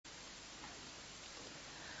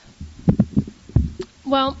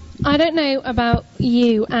Well, I don't know about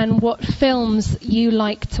you and what films you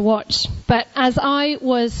like to watch, but as I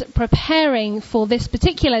was preparing for this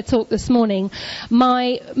particular talk this morning,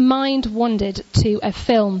 my mind wandered to a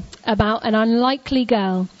film about an unlikely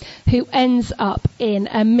girl who ends up in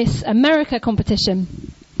a Miss America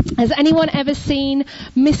competition. Has anyone ever seen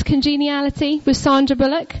Miss Congeniality with Sandra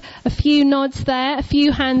Bullock? A few nods there, a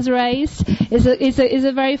few hands raised. Is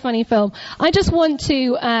a very funny film. I just want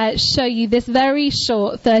to show you this very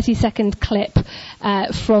short 30-second clip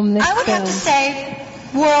from this film. I would have to say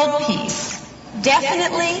world peace.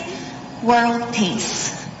 Definitely world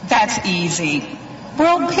peace. That's easy.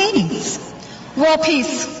 World peace. World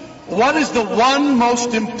peace. What is the one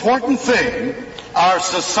most important thing our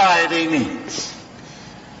society needs?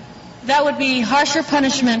 That would be harsher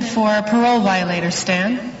punishment for parole violators,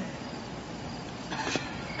 Stan.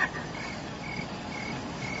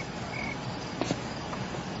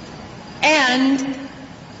 And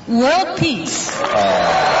world peace.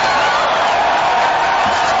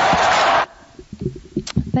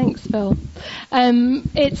 Thanks, Phil.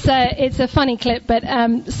 It's a funny clip, but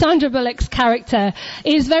Sandra Bullock's character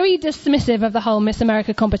is very dismissive of the whole Miss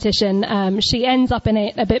America competition. She ends up in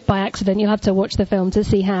it a bit by accident. You'll have to watch the film to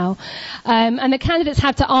see how. And the candidates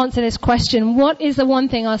have to answer this question: what is the one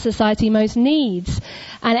thing our society most needs?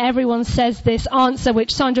 And everyone says this answer,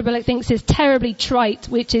 which Sandra Bullock thinks is terribly trite,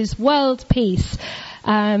 which is world peace.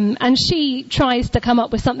 And she tries to come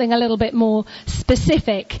up with something a little bit more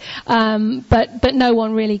specific, but no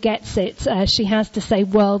one really gets it. She has to say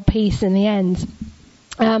world peace in the end.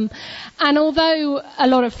 And although a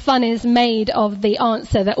lot of fun is made of the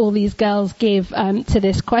answer that all these girls give to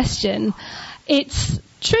this question, it's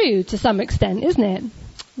true to some extent, isn't it?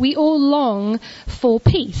 We all long for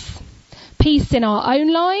peace. Peace in our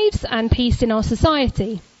own lives and peace in our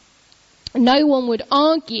society. No one would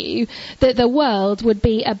argue that the world would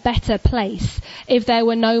be a better place if there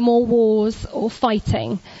were no more wars or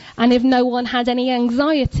fighting, and if no one had any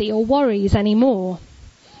anxiety or worries anymore.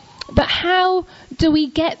 But how do we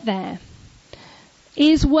get there?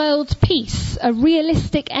 Is world peace a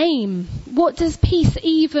realistic aim? What does peace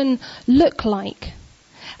even look like?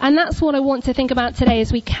 And that's what I want to think about today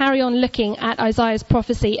as we carry on looking at Isaiah's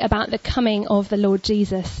prophecy about the coming of the Lord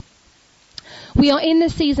Jesus. We are in the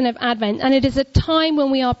season of Advent, and it is a time when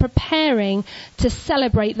we are preparing to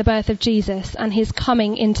celebrate the birth of Jesus and his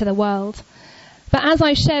coming into the world. But as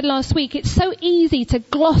I shared last week, it's so easy to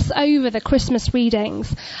gloss over the Christmas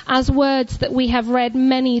readings as words that we have read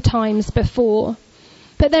many times before.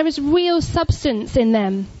 But there is real substance in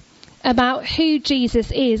them about who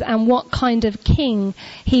Jesus is and what kind of king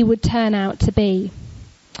he would turn out to be.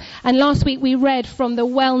 And last week we read from the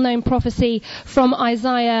well-known prophecy from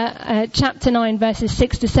Isaiah chapter 9 verses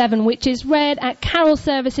 6 to 7, which is read at carol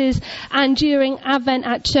services and during Advent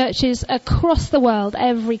at churches across the world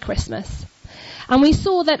every Christmas. And we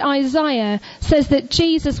saw that Isaiah says that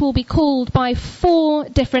Jesus will be called by 4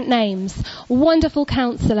 different names: Wonderful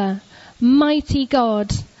Counselor, Mighty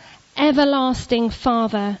God, Everlasting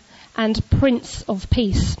Father, and Prince of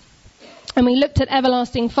Peace. And we looked at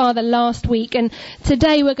Everlasting Father last week, and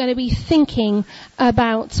today we're going to be thinking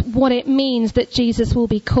about what it means that Jesus will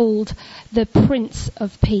be called the Prince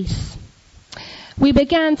of Peace. We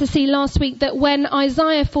began to see last week that when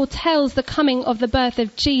Isaiah foretells the coming of the birth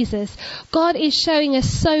of Jesus, God is showing us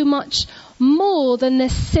so much more than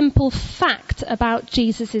this simple fact about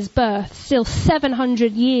Jesus' birth, still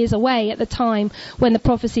 700 years away at the time when the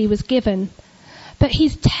prophecy was given. But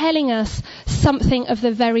he's telling us something of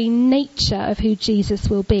the very nature of who Jesus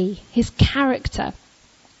will be, his character.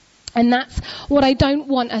 And that's what I don't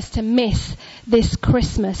want us to miss this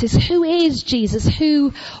Christmas, is who is Jesus?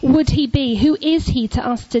 Who would he be? Who is he to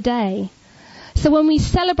us today? So when we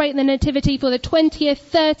celebrate the Nativity for the 20th,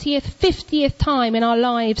 30th, 50th time in our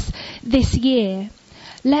lives this year,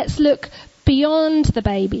 let's look beyond the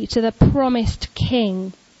baby to the promised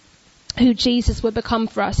King, who Jesus would become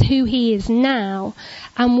for us, who he is now,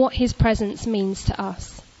 and what his presence means to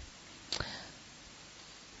us.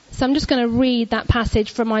 So I'm just going to read that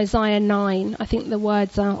passage from Isaiah 9. I think the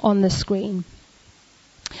words are on the screen.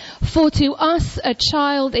 For to us a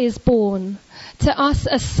child is born, to us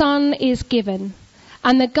a son is given,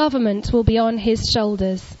 and the government will be on his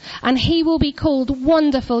shoulders, and he will be called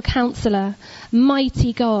Wonderful Counselor,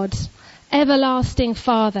 Mighty God, Everlasting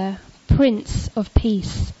Father, Prince of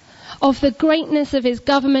Peace. Of the greatness of his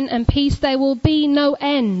government and peace there will be no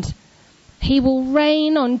end. He will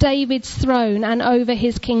reign on David's throne and over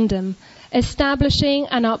his kingdom, establishing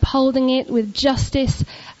and upholding it with justice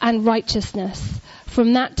and righteousness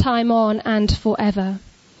from that time on and forever.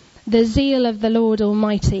 The zeal of the Lord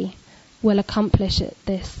Almighty will accomplish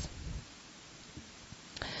this.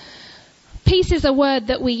 Peace is a word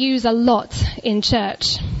that we use a lot in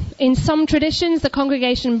church. In some traditions, the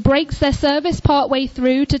congregation breaks their service partway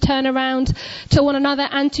through to turn around to one another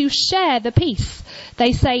and to share the peace.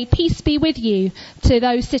 They say, "Peace be with you," to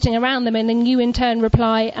those sitting around them, and then you in turn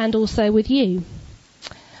reply, "And also with you."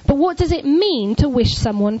 But what does it mean to wish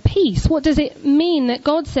someone peace? What does it mean that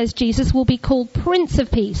God says Jesus will be called Prince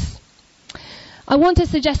of Peace? I want to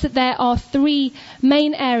suggest that there are three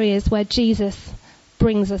main areas where Jesus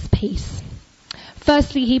brings us peace.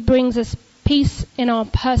 Firstly, he brings us peace in our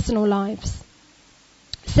personal lives.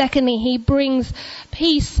 Secondly, he brings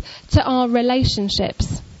peace to our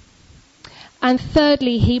relationships. And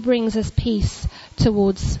thirdly, he brings us peace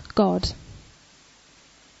towards God.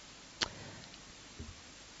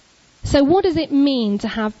 So what does it mean to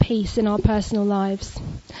have peace in our personal lives?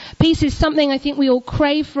 Peace is something I think we all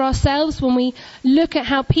crave for ourselves. When we look at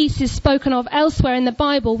how peace is spoken of elsewhere in the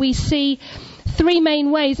Bible, we see three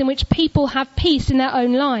main ways in which people have peace in their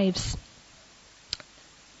own lives.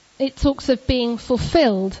 It talks of being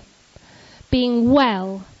fulfilled, being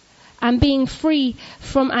well, and being free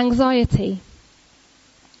from anxiety.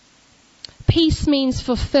 Peace means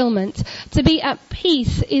fulfillment. To be at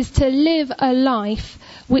peace is to live a life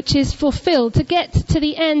which is fulfilled, to get to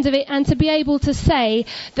the end of it and to be able to say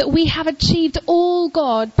that we have achieved all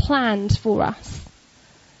God planned for us.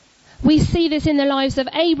 We see this in the lives of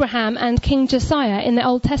Abraham and King Josiah in the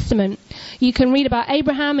Old Testament. You can read about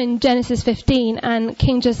Abraham in Genesis 15 and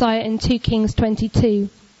King Josiah in 2 Kings 22.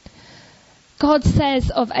 God says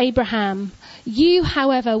of Abraham, "You,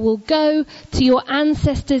 however, will go to your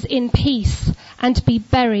ancestors in peace and be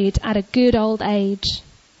buried at a good old age."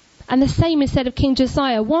 And the same is said of King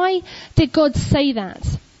Josiah. Why did God say that?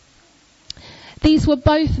 These were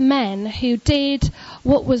both men who did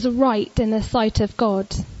what was right in the sight of God.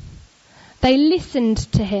 They listened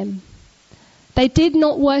to him. They did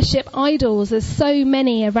not worship idols as so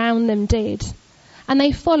many around them did. And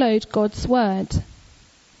they followed God's word.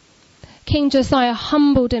 King Josiah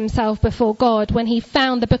humbled himself before God when he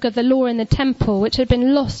found the book of the law in the temple, which had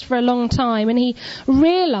been lost for a long time, and he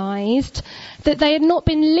realized that they had not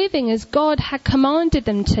been living as God had commanded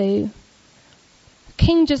them to.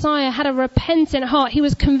 King Josiah had a repentant heart. He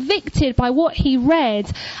was convicted by what he read,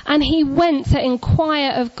 and he went to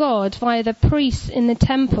inquire of God via the priests in the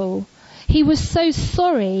temple. He was so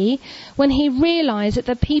sorry when he realized that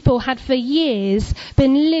the people had for years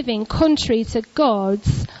been living contrary to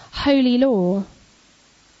God's holy law.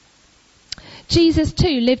 Jesus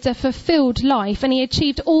too lived a fulfilled life, and he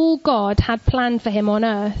achieved all God had planned for him on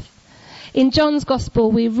earth. In John's Gospel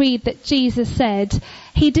we read that Jesus said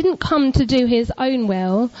he didn't come to do his own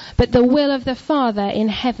will, but the will of the Father in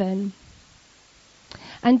heaven.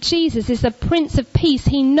 And Jesus is the Prince of Peace.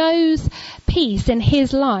 He knows peace in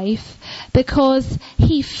his life because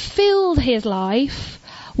he filled his life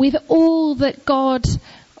with all that God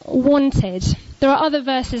wanted. There are other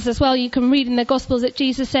verses as well you can read in the Gospels that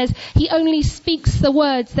Jesus says he only speaks the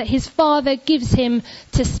words that his Father gives him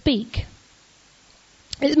to speak.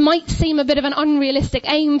 It might seem a bit of an unrealistic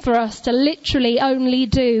aim for us to literally only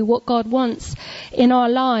do what God wants in our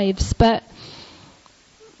lives, but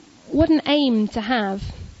what an aim to have.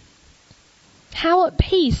 How at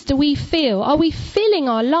peace do we feel? Are we filling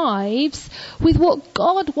our lives with what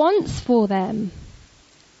God wants for them?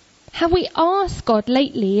 Have we asked God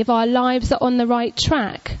lately if our lives are on the right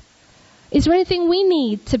track? Is there anything we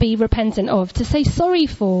need to be repentant of, to say sorry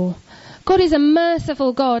for? God is a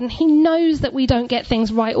merciful God, and he knows that we don't get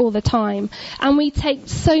things right all the time, and we take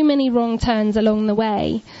so many wrong turns along the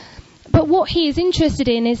way. But what he is interested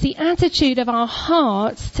in is the attitude of our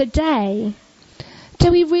hearts today.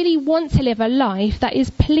 Do we really want to live a life that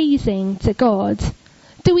is pleasing to God?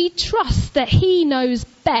 Do we trust that he knows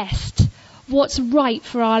best what's right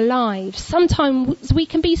for our lives? Sometimes we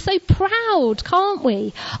can be so proud, can't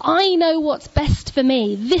we? I know what's best for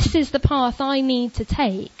me. This is the path I need to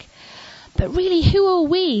take. But really, who are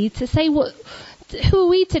we to say who are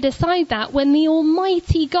we to decide that when the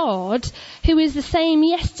Almighty God, who is the same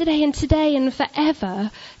yesterday and today and forever,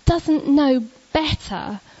 doesn't know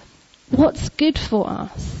better what's good for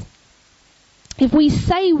us? If we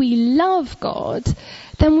say we love God,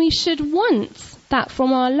 then we should want that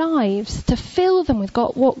from our lives, to fill them with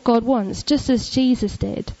what God wants, just as Jesus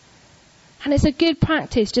did. And it's a good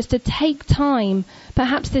practice just to take time,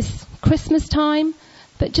 perhaps this Christmas time,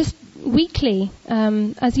 but just weekly,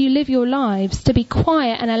 as you live your lives, to be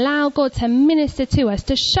quiet and allow God to minister to us,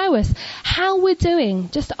 to show us how we're doing.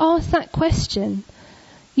 Just ask that question.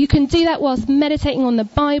 You can do that whilst meditating on the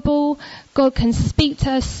Bible. God can speak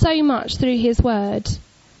to us so much through his word.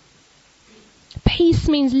 Peace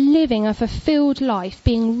means living a fulfilled life,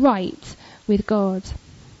 being right with God.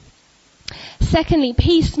 Secondly,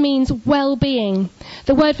 peace means well-being.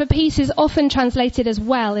 The word for peace is often translated as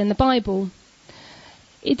well in the Bible.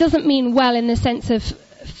 It doesn't mean well in the sense of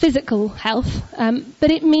physical health,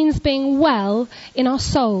 but it means being well in our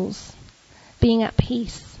souls, being at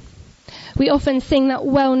peace. We often sing that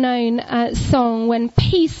well-known song, "When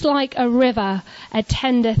peace like a river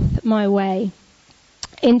attendeth my way,"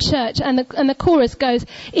 in church, and the chorus goes,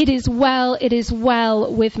 it is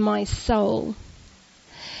well with my soul."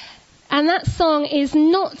 And that song is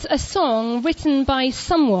not a song written by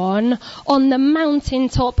someone on the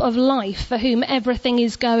mountaintop of life for whom everything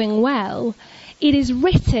is going well. It is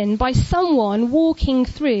written by someone walking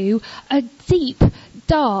through a deep,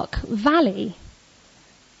 dark valley.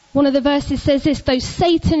 One of the verses says this: "Though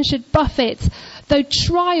Satan should buffet, though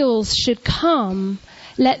trials should come,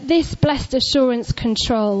 let this blessed assurance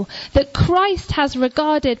control, that Christ has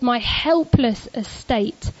regarded my helpless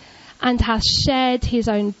estate and has shed his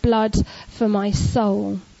own blood for my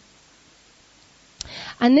soul."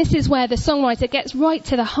 And this is where the songwriter gets right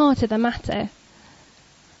to the heart of the matter.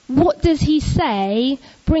 What does he say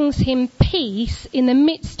brings him peace in the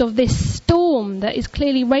midst of this storm that is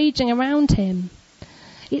clearly raging around him?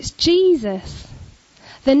 It's Jesus.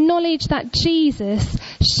 The knowledge that Jesus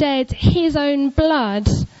shed his own blood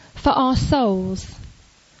for our souls.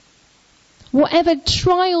 Whatever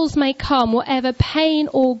trials may come, whatever pain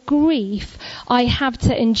or grief I have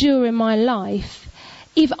to endure in my life,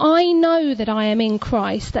 if I know that I am in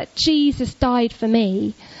Christ, that Jesus died for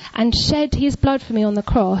me and shed his blood for me on the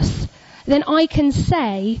cross, then I can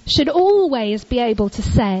say, should always be able to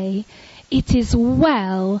say, it is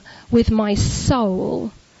well with my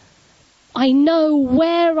soul. I know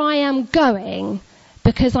where I am going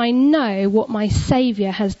because I know what my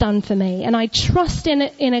Saviour has done for me. And I trust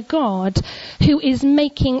in a God who is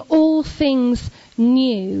making all things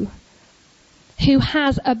new, who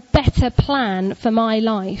has a better plan for my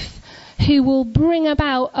life, who will bring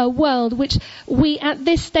about a world which we at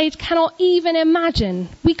this stage cannot even imagine.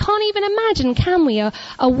 We can't even imagine, can we, a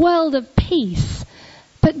world of peace.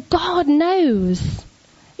 But God knows.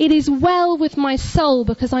 It is well with my soul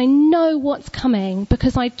because I know what's coming,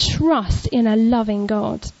 because I trust in a loving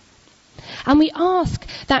God. And we ask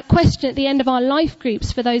that question at the end of our life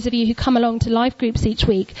groups, for those of you who come along to life groups each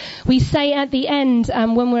week. We say at the end,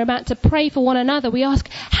 when we're about to pray for one another, we ask,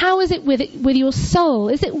 how is it with your soul?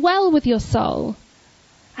 Is it well with your soul?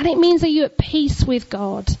 And it means, are you at peace with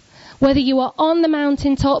God? Whether you are on the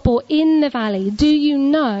mountaintop or in the valley, do you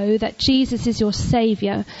know that Jesus is your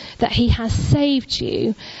Saviour, that he has saved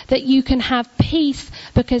you, that you can have peace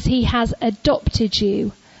because he has adopted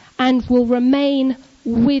you and will remain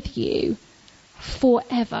with you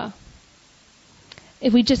forever?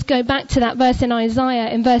 If we just go back to that verse in Isaiah,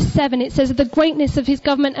 in verse 7, it says, of the greatness of his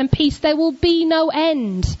government and peace, there will be no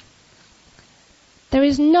end. There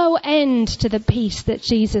is no end to the peace that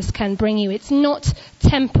Jesus can bring you. It's not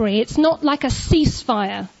temporary. It's not like a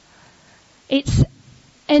ceasefire. It's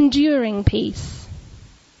enduring peace.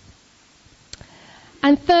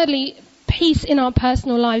 And thirdly, peace in our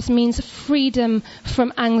personal lives means freedom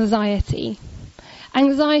from anxiety.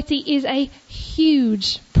 Anxiety is a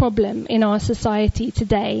huge problem in our society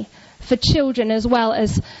today, for children as well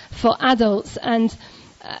as for adults. And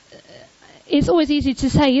it's always easy to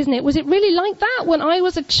say, isn't it? Was it really like that when I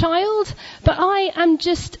was a child? But I am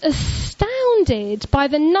just astounded by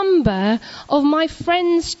the number of my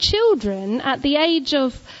friends' children at the age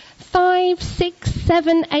of 5, 6,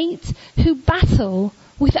 7, 8 who battle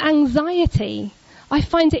with anxiety. I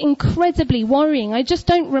find it incredibly worrying. I just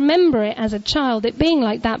don't remember it as a child, it being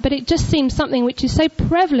like that, but it just seems something which is so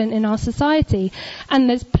prevalent in our society, and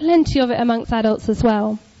there's plenty of it amongst adults as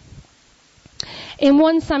well. In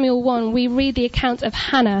 1 Samuel 1, we read the account of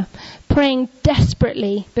Hannah praying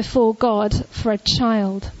desperately before God for a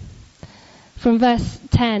child. From verse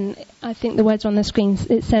 10, I think the words are on the screen,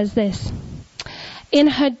 it says this: in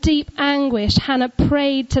her deep anguish, Hannah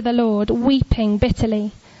prayed to the Lord, weeping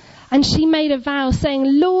bitterly. And she made a vow,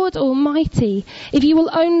 saying, Lord Almighty, if you will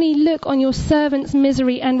only look on your servant's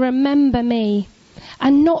misery and remember me,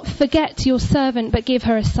 and not forget your servant, but give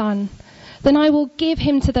her a son, then I will give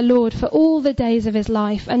him to the Lord for all the days of his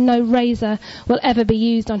life, and no razor will ever be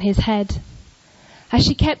used on his head. As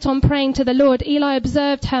she kept on praying to the Lord, Eli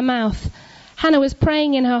observed her mouth. Hannah was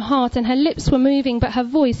praying in her heart, and her lips were moving, but her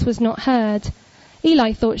voice was not heard.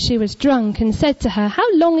 Eli thought she was drunk and said to her,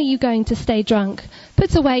 how long are you going to stay drunk?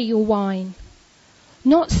 Put away your wine.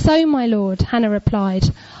 Not so, my lord, Hannah replied.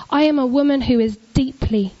 I am a woman who is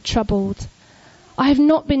deeply troubled. I have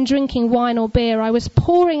not been drinking wine or beer. I was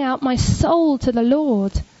pouring out my soul to the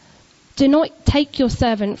Lord. Do not take your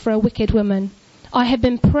servant for a wicked woman. I have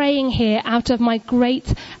been praying here out of my great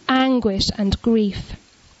anguish and grief."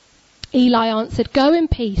 Eli answered, "Go in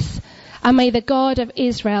peace, and may the God of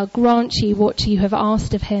Israel grant you what you have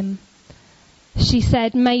asked of him." She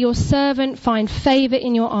said, "May your servant find favor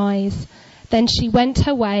in your eyes." Then she went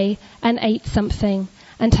her way and ate something,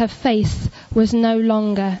 and her face was no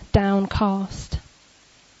longer downcast.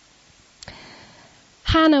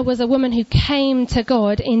 Hannah was a woman who came to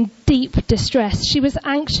God in deep distress. She was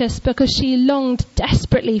anxious because she longed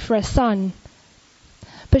desperately for a son.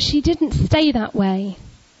 But she didn't stay that way.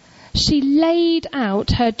 She laid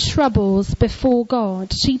out her troubles before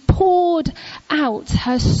God. She poured out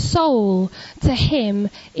her soul to him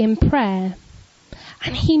in prayer.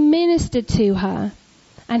 And he ministered to her,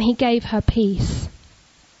 and he gave her peace.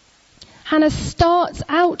 Hannah starts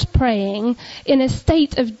out praying in a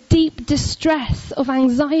state of deep distress, of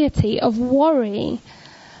anxiety, of worry.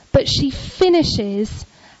 But she finishes,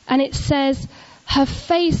 and it says, her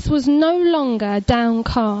face was no longer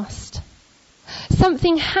downcast.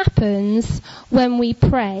 Something happens when we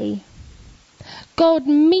pray. God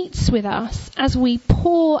meets with us as we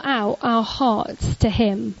pour out our hearts to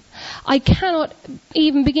him. I cannot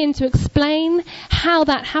even begin to explain how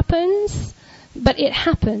that happens, but it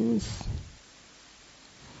happens.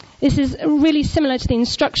 This is really similar to the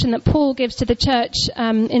instruction that Paul gives to the church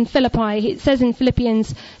in Philippi. It says in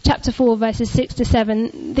Philippians chapter 4, verses 6 to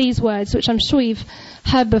 7, these words, which I'm sure you've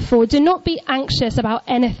heard before. "Do not be anxious about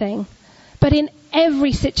anything, but in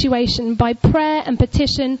every situation, by prayer and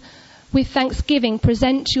petition, with thanksgiving,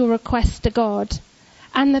 present your requests to God.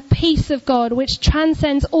 And the peace of God, which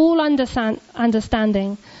transcends all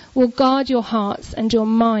understanding, will guard your hearts and your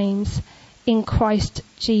minds in Christ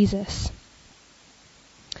Jesus."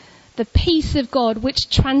 The peace of God, which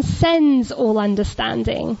transcends all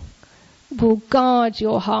understanding, will guard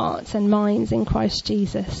your hearts and minds in Christ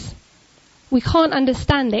Jesus. We can't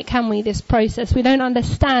understand it, can we, this process? We don't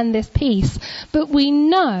understand this peace. But we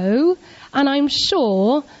know, and I'm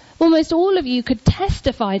sure almost all of you could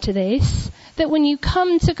testify to this, that when you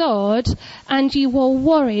come to God and you were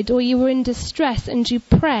worried or you were in distress and you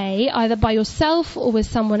pray, either by yourself or with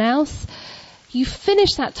someone else, you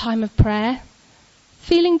finish that time of prayer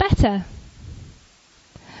feeling better.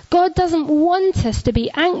 God doesn't want us to be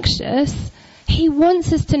anxious. He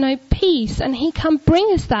wants us to know peace, and he can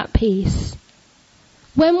bring us that peace.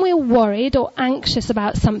 When we're worried or anxious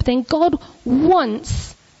about something, God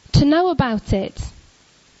wants to know about it.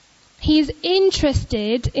 He is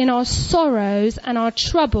interested in our sorrows and our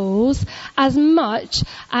troubles as much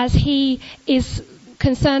as he is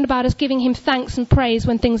concerned about us giving him thanks and praise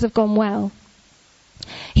when things have gone well.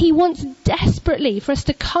 He wants desperately for us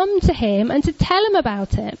to come to him and to tell him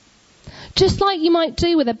about it. Just like you might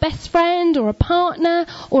do with a best friend or a partner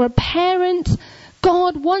or a parent,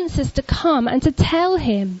 God wants us to come and to tell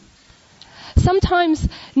him. Sometimes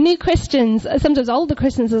new Christians, sometimes older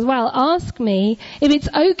Christians as well, ask me if it's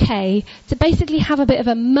okay to basically have a bit of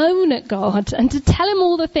a moan at God and to tell him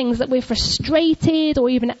all the things that we're frustrated or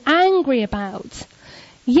even angry about.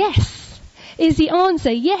 Yes, is the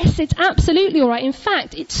answer. Yes, it's absolutely all right. In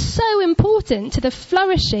fact, it's so important to the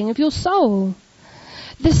flourishing of your soul.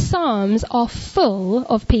 The Psalms are full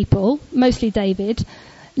of people, mostly David,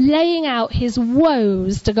 laying out his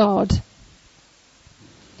woes to God.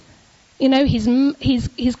 You know,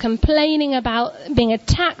 he's complaining about being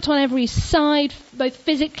attacked on every side, both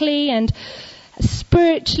physically and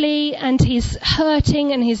spiritually, and he's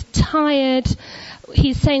hurting and he's tired.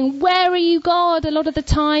 He's saying, "Where are you, God?" a lot of the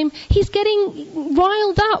time. He's getting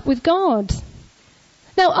riled up with God.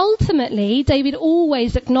 Now, ultimately, David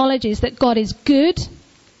always acknowledges that God is good,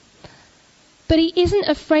 but he isn't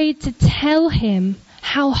afraid to tell him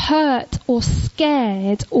how hurt or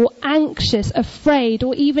scared or anxious, afraid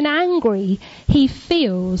or even angry he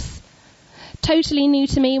feels. Totally new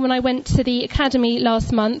to me when I went to the academy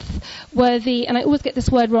last month were and I always get this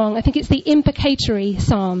word wrong, I think it's the imprecatory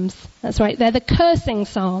psalms. That's right, they're the cursing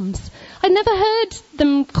psalms. I'd never heard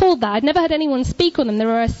them called that. I'd never heard anyone speak on them.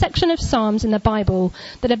 There are a section of psalms in the Bible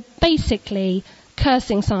that are basically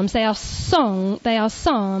cursing psalms. They are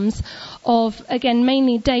psalms of, again,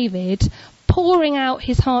 mainly David, pouring out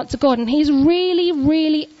his heart to God, and he's really,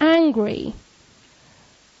 really angry.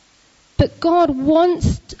 But God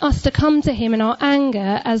wants us to come to him in our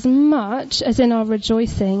anger as much as in our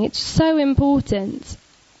rejoicing. It's so important.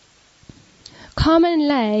 Come and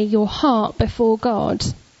lay your heart before God.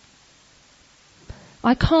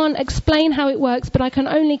 I can't explain how it works, but I can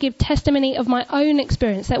only give testimony of my own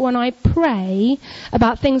experience, that when I pray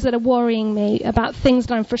about things that are worrying me, about things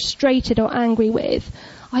that I'm frustrated or angry with,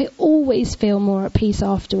 I always feel more at peace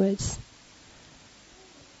afterwards.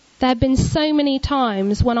 There have been so many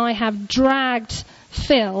times when I have dragged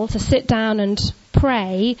Phil to sit down and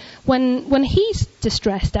pray when he's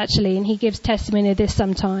distressed, actually, and he gives testimony of this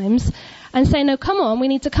sometimes, and say, no, come on, we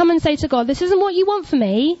need to come and say to God, this isn't what you want for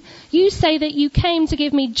me. You say that you came to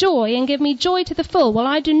give me joy and give me joy to the full. Well,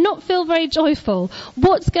 I do not feel very joyful.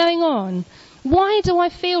 What's going on? Why do I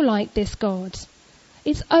feel like this, God?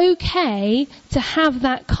 It's okay to have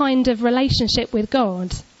that kind of relationship with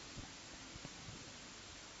God.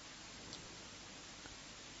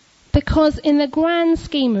 Because in the grand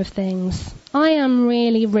scheme of things, I am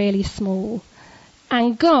really, really small.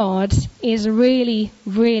 And God is really,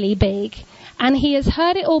 really big. And he has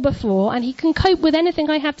heard it all before, and he can cope with anything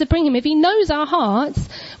I have to bring him. If he knows our hearts,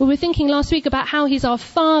 we were thinking last week about how he's our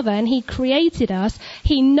Father and he created us.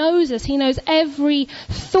 He knows us. He knows every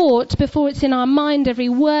thought before it's in our mind, every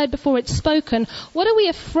word before it's spoken. What are we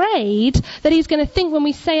afraid that he's going to think when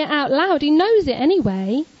we say it out loud? He knows it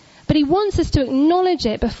anyway. But he wants us to acknowledge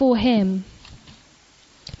it before him.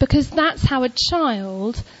 Because that's how a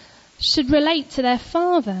child should relate to their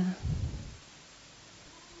father.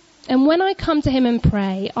 And when I come to him and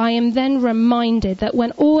pray, I am then reminded that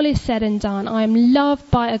when all is said and done, I am loved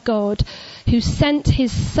by a God who sent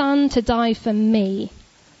his son to die for me.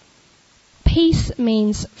 Peace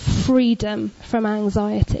means freedom from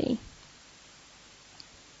anxiety.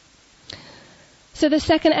 So the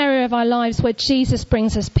second area of our lives where Jesus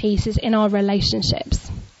brings us peace is in our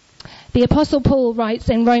relationships. The Apostle Paul writes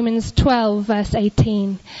in Romans 12, verse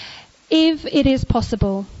 18, if it is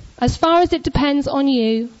possible, as far as it depends on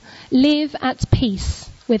you, live at peace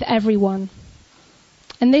with everyone.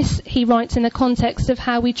 And this, he writes, in the context of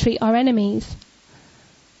how we treat our enemies.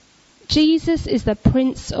 Jesus is the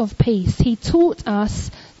Prince of Peace. He taught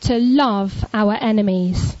us to love our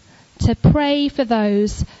enemies, to pray for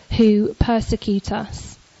those who persecute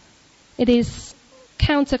us. It is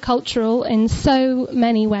countercultural in so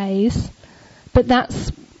many ways, but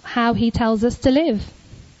that's how he tells us to live.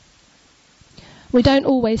 We don't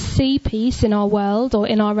always see peace in our world or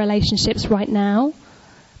in our relationships right now,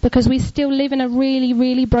 because we still live in a really,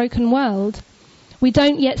 really broken world. We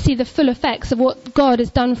don't yet see the full effects of what God has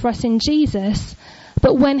done for us in Jesus,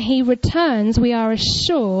 but when he returns, we are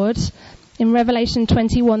assured in Revelation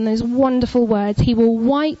 21, those wonderful words, he will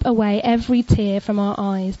wipe away every tear from our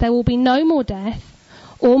eyes. There will be no more death,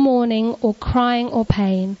 or mourning, or crying, or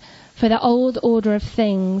pain, for the old order of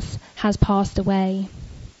things has passed away.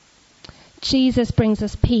 Jesus brings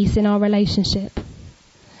us peace in our relationship.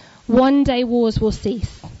 One day wars will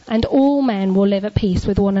cease, and all men will live at peace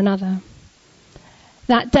with one another.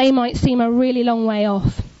 That day might seem a really long way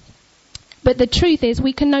off, but the truth is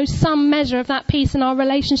we can know some measure of that peace in our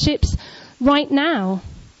relationships right now.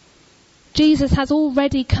 Jesus has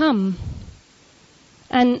already come.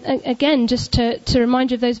 And again, just to remind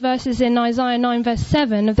you of those verses in Isaiah 9 verse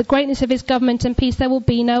 7, of the greatness of his government and peace there will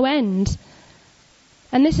be no end.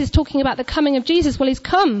 And this is talking about the coming of Jesus. Well, he's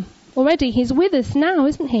come already. He's with us now,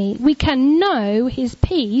 isn't he? We can know his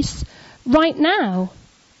peace right now.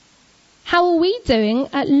 How are we doing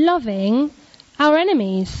at loving our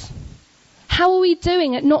enemies? How are we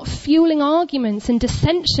doing at not fueling arguments and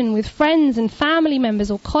dissension with friends and family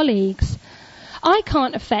members or colleagues? I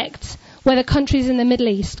can't affect whether countries in the Middle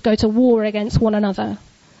East go to war against one another,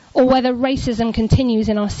 or whether racism continues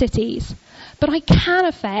in our cities. But I can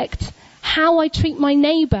affect how I treat my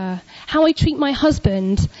neighbour, how I treat my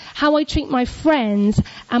husband, how I treat my friends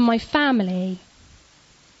and my family.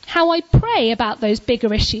 How I pray about those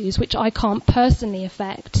bigger issues which I can't personally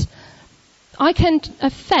affect. I can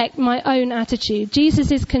affect my own attitude.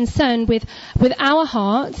 Jesus is concerned with our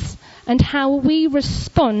hearts and how we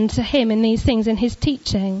respond to him in these things, in his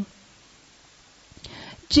teaching.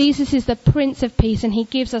 Jesus is the Prince of Peace, and he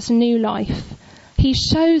gives us new life. He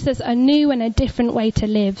shows us a new and a different way to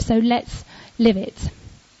live, so let's live it.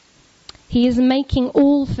 He is making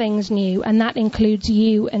all things new, and that includes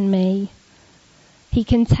you and me. He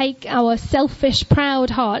can take our selfish,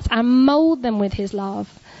 proud hearts and mould them with his love,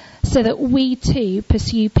 so that we too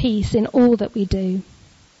pursue peace in all that we do.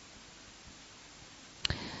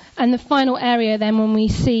 And the final area then, when we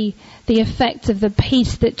see the effect of the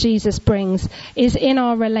peace that Jesus brings, is in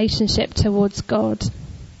our relationship towards God.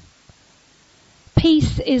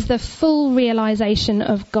 Peace is the full realization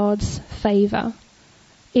of God's favour.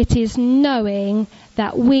 It is knowing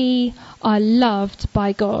that we are loved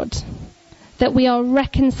by God, that we are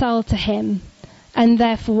reconciled to him, and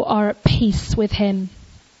therefore are at peace with him.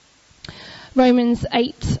 Romans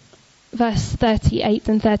 8 verse 38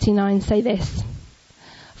 and 39 say this: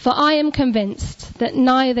 For I am convinced that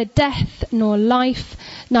neither death nor life,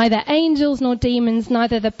 neither angels nor demons,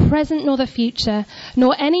 neither the present nor the future,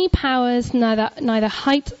 nor any powers, neither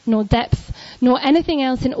height nor depth, nor anything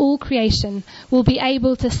else in all creation will be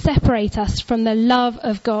able to separate us from the love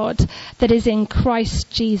of God that is in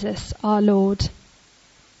Christ Jesus our Lord.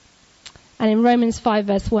 And in Romans 5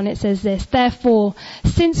 verse 1 it says this: Therefore,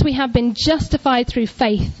 since we have been justified through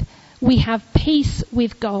faith, we have peace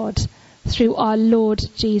with God through our Lord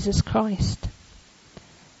Jesus Christ.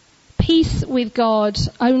 Peace with God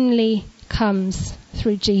only comes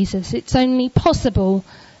through Jesus. It's only possible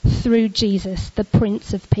through Jesus, the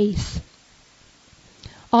Prince of Peace.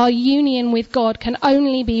 Our union with God can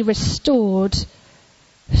only be restored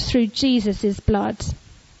through Jesus' blood.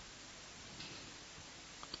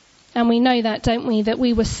 And we know that, don't we? That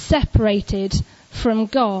we were separated from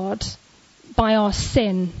God by our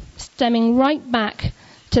sin, stemming right back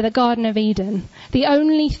to the Garden of Eden. The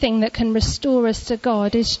only thing that can restore us to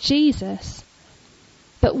God is Jesus.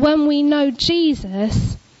 But when we know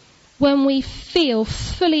Jesus, when we feel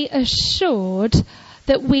fully assured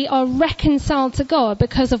that we are reconciled to God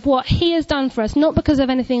because of what he has done for us, not because of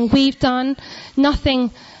anything we've done,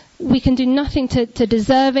 we can do nothing to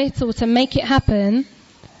deserve it or to make it happen,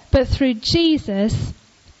 but through Jesus,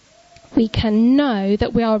 we can know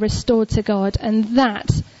that we are restored to God, and that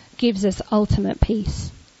gives us ultimate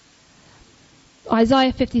peace.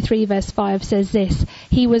 Isaiah 53 verse 5 says this: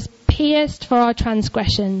 He was pierced for our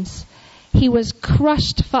transgressions. He was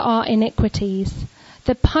crushed for our iniquities.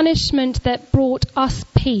 The punishment that brought us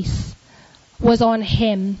peace was on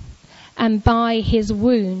him, and by his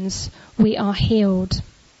wounds we are healed.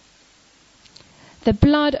 The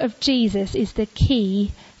blood of Jesus is the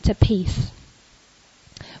key to peace.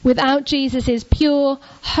 Without Jesus' pure,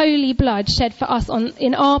 holy blood shed for us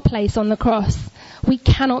in our place on the cross, we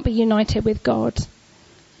cannot be united with God.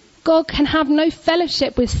 God can have no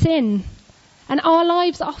fellowship with sin, and our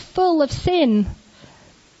lives are full of sin.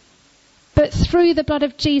 But through the blood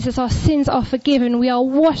of Jesus, our sins are forgiven, we are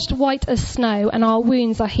washed white as snow, and our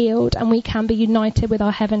wounds are healed, and we can be united with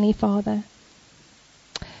our Heavenly Father.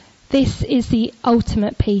 This is the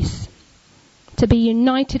ultimate peace, to be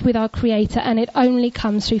united with our Creator, and it only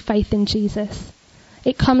comes through faith in Jesus.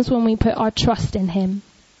 It comes when we put our trust in him.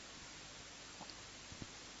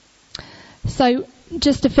 So,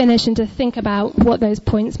 just to finish and to think about what those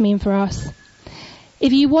points mean for us.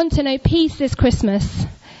 If you want to know peace this Christmas,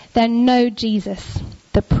 then know Jesus,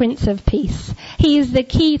 the Prince of Peace. He is the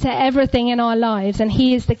key to everything in our lives, and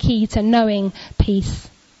he is the key to knowing peace.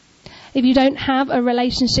 If you don't have a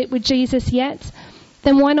relationship with Jesus yet,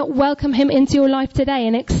 then why not welcome him into your life today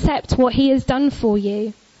and accept what he has done for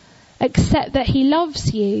you? Accept that he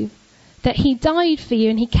loves you, that he died for you,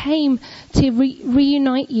 and he came to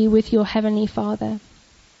reunite you with your Heavenly Father.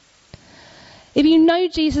 If you know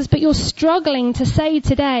Jesus but you're struggling to say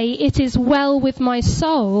today, it is well with my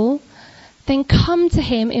soul, then come to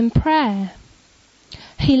him in prayer.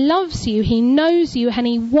 He loves you, he knows you, and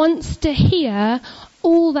he wants to hear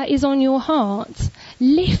all that is on your heart.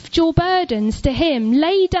 Lift your burdens to him.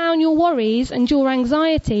 Lay down your worries and your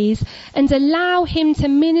anxieties and allow him to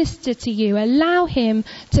minister to you. Allow him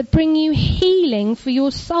to bring you healing for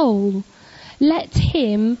your soul. Let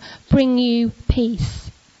him bring you peace.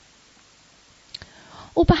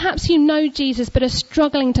 Or perhaps you know Jesus but are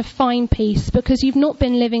struggling to find peace because you've not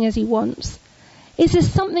been living as he wants. Is there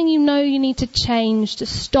something you know you need to change, to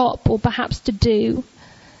stop, or perhaps to do?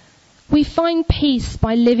 We find peace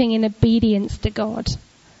by living in obedience to God.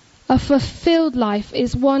 A fulfilled life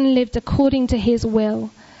is one lived according to his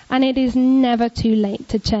will, and it is never too late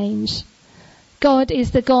to change. God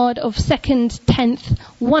is the God of second, 10th,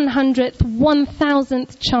 100th,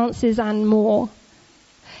 1000th chances and more.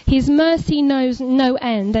 His mercy knows no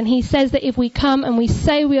end, and he says that if we come and we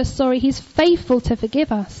say we are sorry, he's faithful to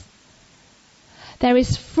forgive us. There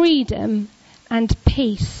is freedom and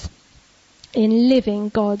peace in living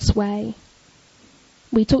God's way.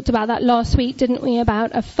 We talked about that last week, didn't we,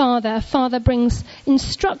 about a father. A father brings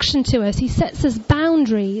instruction to us. He sets us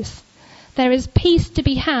boundaries. There is peace to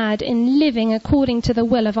be had in living according to the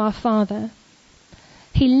will of our Father.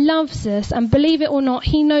 He loves us, and believe it or not,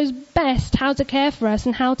 he knows best how to care for us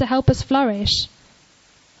and how to help us flourish.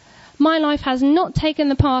 My life has not taken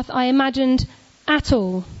the path I imagined at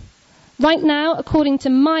all. Right now, according to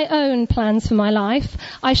my own plans for my life,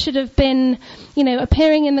 I should have been,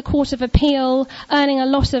 appearing in the Court of Appeal, earning a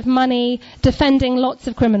lot of money, defending lots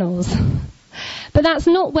of criminals. But that's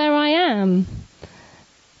not where I am.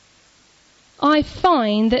 I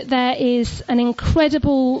find that there is an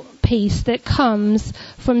incredible peace that comes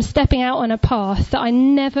from stepping out on a path that I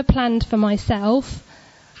never planned for myself,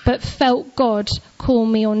 but felt God call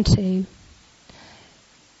me onto.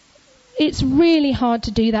 It's really hard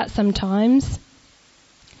to do that sometimes,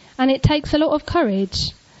 and it takes a lot of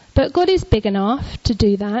courage, but God is big enough to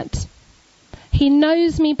do that. He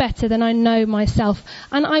knows me better than I know myself,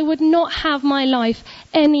 and I would not have my life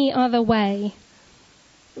any other way.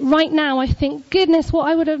 Right now I think, goodness, what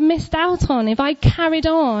I would have missed out on if I carried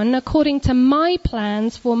on according to my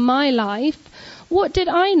plans for my life. What did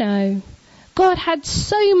I know? God had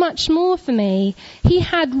so much more for me. He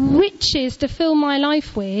had riches to fill my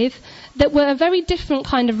life with that were a very different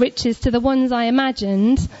kind of riches to the ones I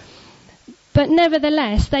imagined. But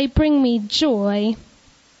nevertheless, they bring me joy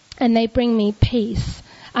and they bring me peace.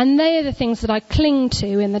 And they are the things that I cling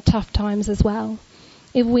to in the tough times as well.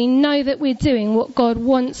 If we know that we're doing what God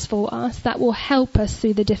wants for us, that will help us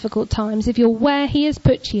through the difficult times. If you're where He has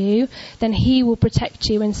put you, then He will protect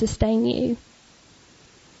you and sustain you.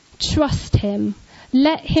 Trust Him.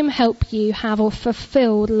 Let Him help you have a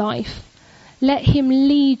fulfilled life. Let Him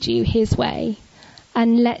lead you His way,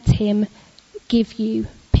 and let Him give you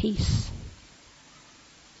peace.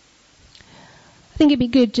 I think it'd be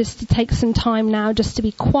good just to take some time now just to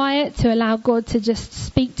be quiet, to allow God to just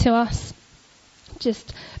speak to us.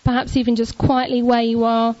 Just perhaps even just quietly where you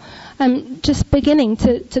are, just beginning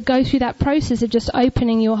to go through that process of just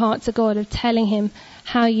opening your heart to God, of telling Him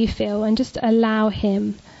how you feel, and just allow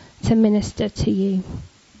Him to minister to you.